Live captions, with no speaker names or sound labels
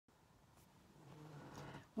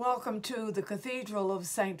Welcome to the Cathedral of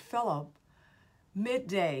St. Philip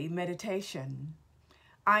Midday Meditation.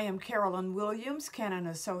 I am Carolynne Williams, Canon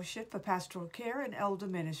Associate for Pastoral Care and Elder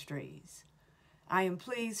Ministries. I am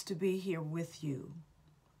pleased to be here with you.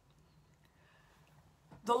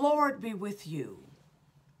 The Lord be with you.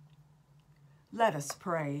 Let us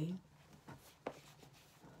pray.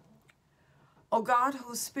 O God,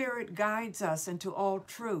 whose Spirit guides us into all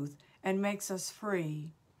truth and makes us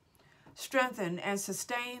free, strengthen and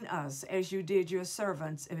sustain us as you did your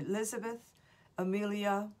servants Elizabeth,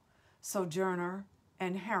 Amelia, Sojourner,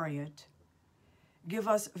 and Harriet. Give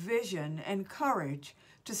us vision and courage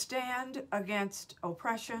to stand against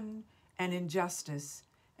oppression and injustice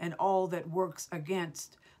and all that works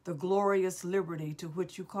against the glorious liberty to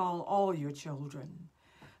which you call all your children.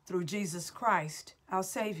 Through Jesus Christ, our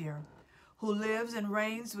Savior, who lives and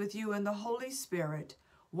reigns with you in the Holy Spirit,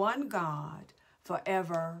 one God,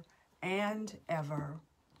 forever and ever.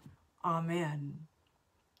 Amen.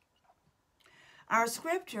 Our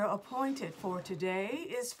scripture appointed for today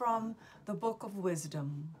is from the Book of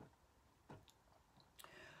Wisdom.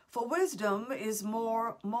 For wisdom is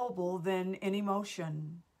more mobile than an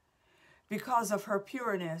emotion. Because of her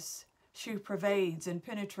pureness, she pervades and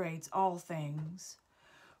penetrates all things.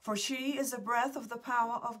 For she is a breath of the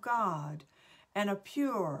power of God and a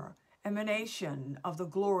pure emanation of the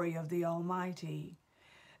glory of the Almighty.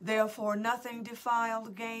 Therefore, nothing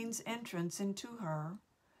defiled gains entrance into her,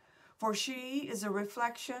 for she is a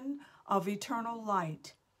reflection of eternal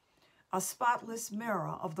light, a spotless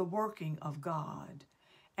mirror of the working of God,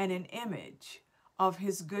 and an image of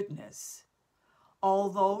his goodness.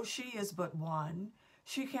 Although she is but one,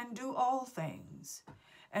 she can do all things,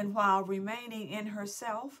 and while remaining in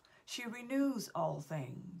herself, she renews all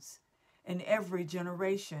things. In every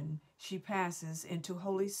generation, she passes into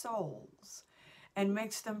holy souls, and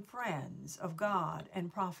makes them friends of God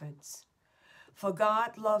and prophets. For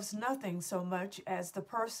God loves nothing so much as the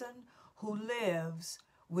person who lives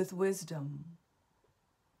with wisdom.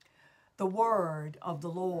 The word of the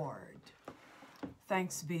Lord.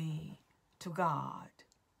 Thanks be to God.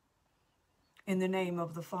 In the name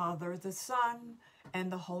of the Father, the Son,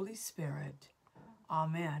 and the Holy Spirit.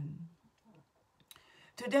 Amen.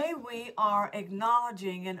 Today we are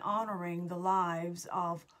acknowledging and honoring the lives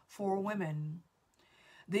of 4 women.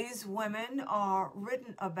 These women are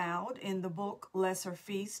written about in the book Lesser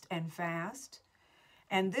Feast and Fast,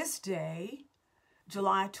 and this day,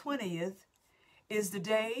 July 20th, is the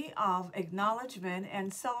day of acknowledgement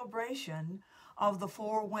and celebration of the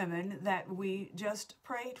 4 women that we just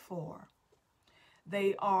prayed for.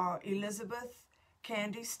 They are Elizabeth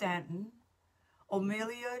Candy Stanton,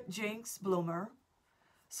 Amelia Jinks Bloomer,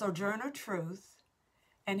 Sojourner Truth,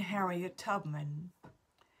 and Harriet Tubman.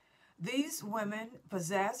 These women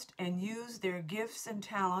possessed and used their gifts and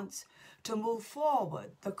talents to move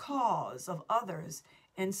forward the cause of others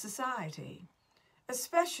in society,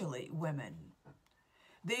 especially women.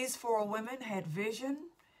 These 4 women had vision,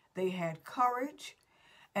 they had courage,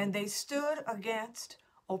 and they stood against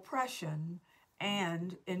oppression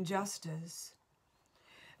and injustice.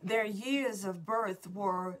 Their years of birth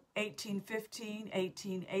were 1815,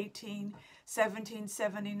 1818,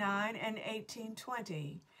 1779, and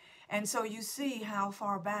 1820. And so you see how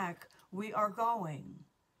far back we are going.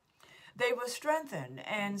 They were strengthened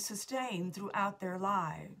and sustained throughout their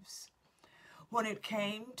lives. When it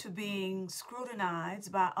came to being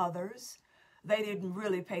scrutinized by others, they didn't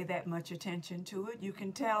really pay that much attention to it. You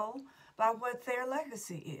can tell by what their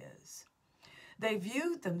legacy is. They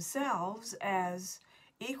viewed themselves as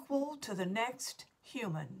equal to the next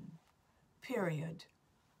human, period.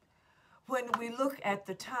 When we look at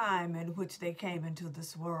the time in which they came into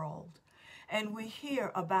this world, and we hear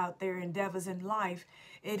about their endeavors in life,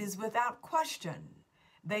 it is without question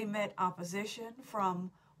they met opposition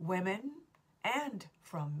from women and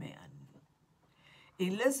from men.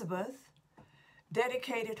 Elizabeth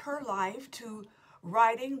dedicated her life to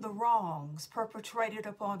righting the wrongs perpetrated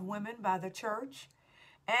upon women by the church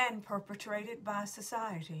and perpetrated by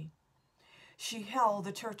society. She held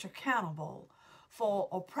the church accountable for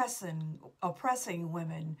oppressing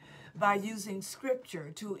women by using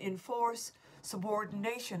scripture to enforce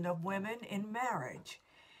subordination of women in marriage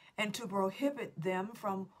and to prohibit them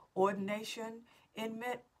from ordination in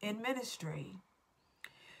ministry.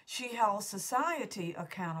 She held society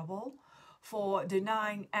accountable for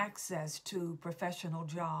denying access to professional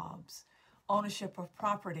jobs, ownership of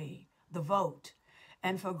property, the vote,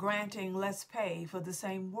 and for granting less pay for the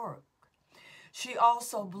same work. She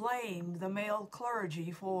also blamed the male clergy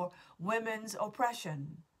for women's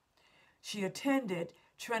oppression. She attended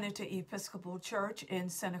Trinity Episcopal Church in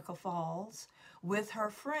Seneca Falls with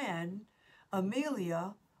her friend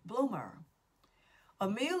Amelia Bloomer.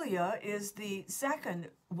 Amelia is the second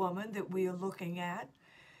woman that we are looking at.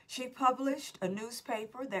 She published a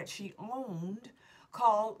newspaper that she owned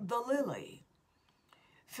called The Lily.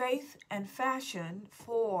 Faith and fashion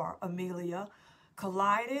for Amelia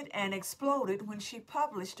collided and exploded when she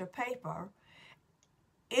published a paper,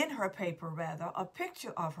 a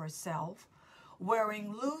picture of herself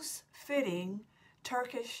wearing loose-fitting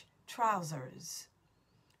Turkish trousers.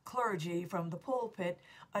 Clergy from the pulpit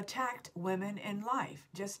attacked women in life,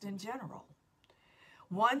 just in general.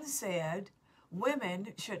 One said, women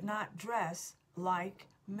should not dress like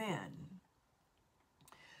men.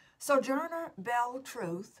 Sojourner Bell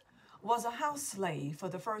Truth was a house slave for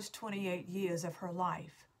the first 28 years of her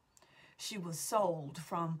life. She was sold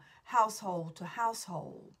from household to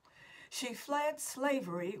household. She fled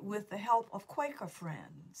slavery with the help of Quaker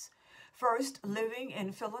friends, first living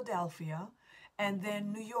in Philadelphia and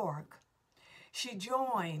then New York. She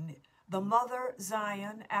joined the Mother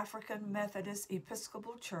Zion African Methodist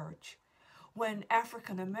Episcopal Church when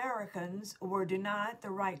African Americans were denied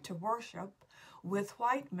the right to worship with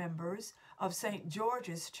white members of St.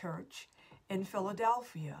 George's Church in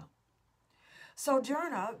Philadelphia.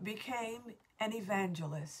 Sojourner became an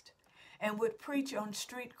evangelist and would preach on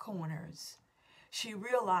street corners. She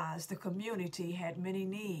realized the community had many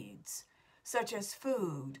needs, such as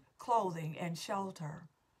food, clothing, and shelter.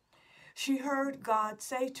 She heard God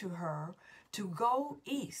say to her to go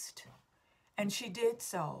east, and she did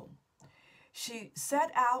so. She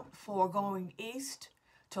set out for going east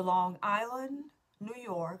to Long Island, New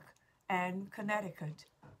York, and Connecticut.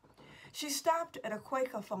 She stopped at a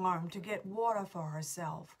Quaker farm to get water for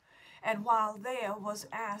herself, and while there was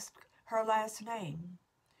asked her last name.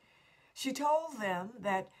 She told them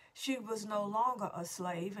that she was no longer a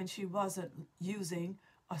slave and she wasn't using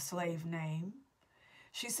a slave name.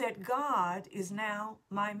 She said, God is now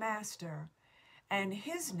my master, and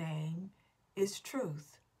his name is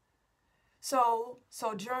Truth. So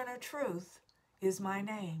Sojourner Truth is my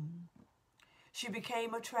name. She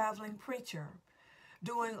became a traveling preacher.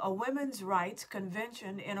 During a women's rights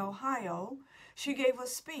convention in Ohio, she gave a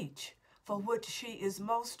speech for which she is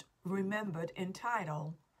most remembered,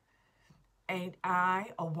 entitled, Ain't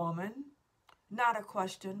I a Woman? Not a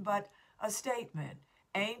question, but a statement.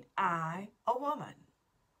 Ain't I a woman?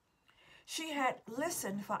 She had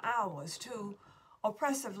listened for hours to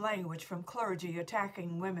oppressive language from clergy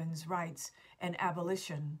attacking women's rights and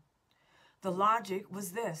abolition. The logic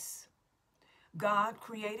was this: God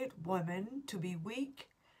created women to be weak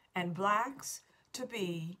and blacks to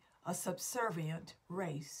be a subservient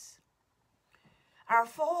race. Our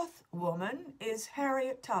fourth woman is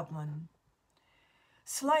Harriet Tubman.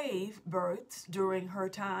 Slave births during her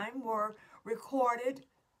time were recorded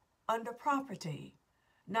under property,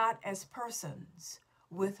 not as persons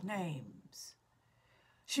with names.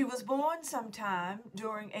 She was born sometime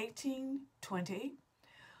during 1820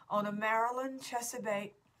 on a Maryland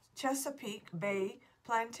Chesapeake Bay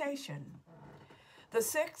plantation, the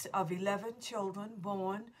sixth of 11 children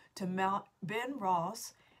born to Ben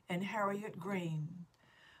Ross and Harriet Green.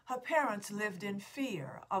 Her parents lived in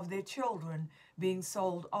fear of their children being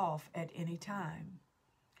sold off at any time.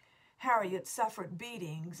 Harriet suffered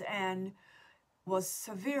beatings and was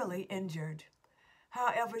severely injured.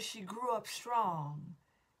 However, she grew up strong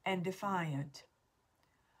and defiant.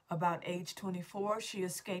 About age 24, she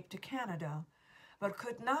escaped to Canada, but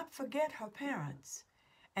could not forget her parents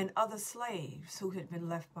and other slaves who had been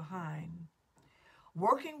left behind.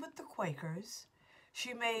 Working with the Quakers,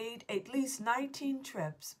 she made at least 19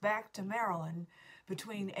 trips back to Maryland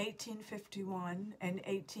between 1851 and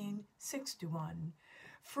 1861,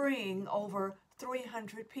 freeing over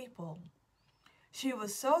 300 people. She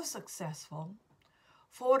was so successful,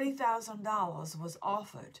 $40,000 was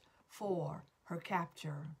offered for her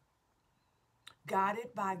capture.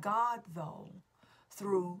 Guided by God, though,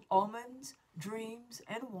 through omens, dreams,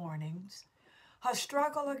 and warnings, her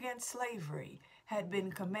struggle against slavery had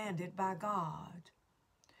been commanded by God.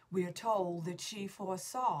 We are told that she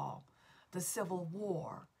foresaw the Civil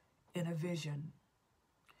War in a vision.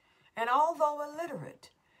 And although illiterate,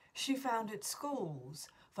 she founded schools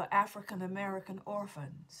for African American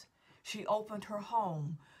orphans. She opened her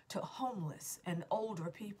home to homeless and older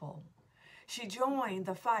people. She joined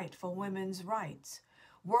the fight for women's rights,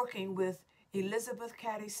 working with Elizabeth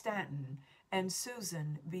Cady Stanton and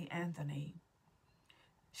Susan B. Anthony.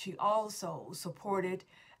 She also supported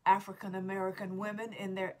African American women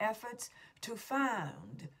in their efforts to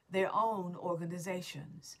found their own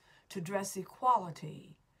organizations to address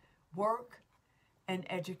equality, work, and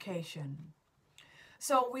education.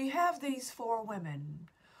 So we have these four women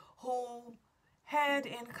who had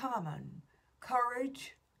in common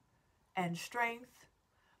courage and strength,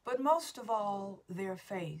 but most of all, their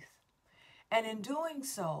faith. And in doing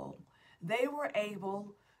so, they were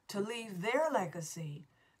able to leave their legacy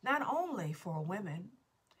not only for women,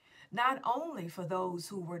 not only for those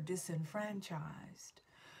who were disenfranchised,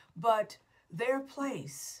 but their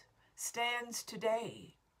place stands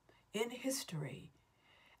today in history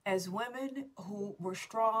as women who were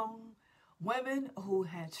strong, women who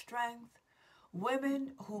had strength,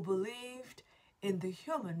 women who believed in the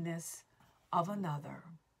humanness of another.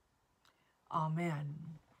 Amen.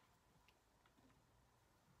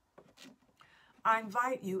 I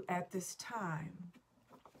invite you at this time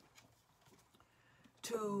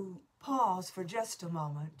to pause for just a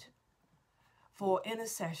moment for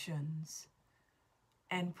intercessions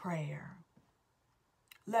and prayer.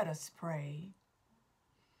 Let us pray.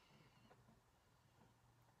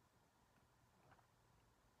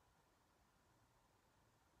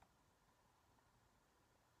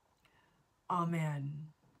 Amen.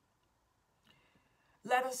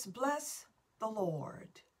 Let us bless the Lord.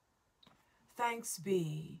 Thanks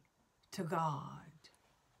be to God.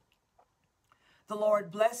 The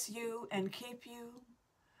Lord bless you and keep you.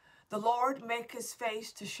 The Lord make his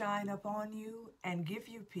face to shine upon you and give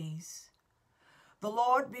you peace. The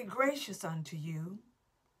Lord be gracious unto you,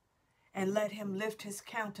 and let him lift his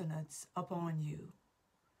countenance upon you.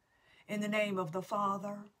 In the name of the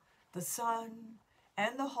Father, the Son,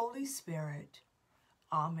 and the Holy Spirit.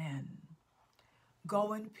 Amen.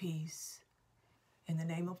 Go in peace. In the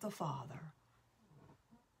name of the Father.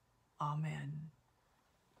 Amen.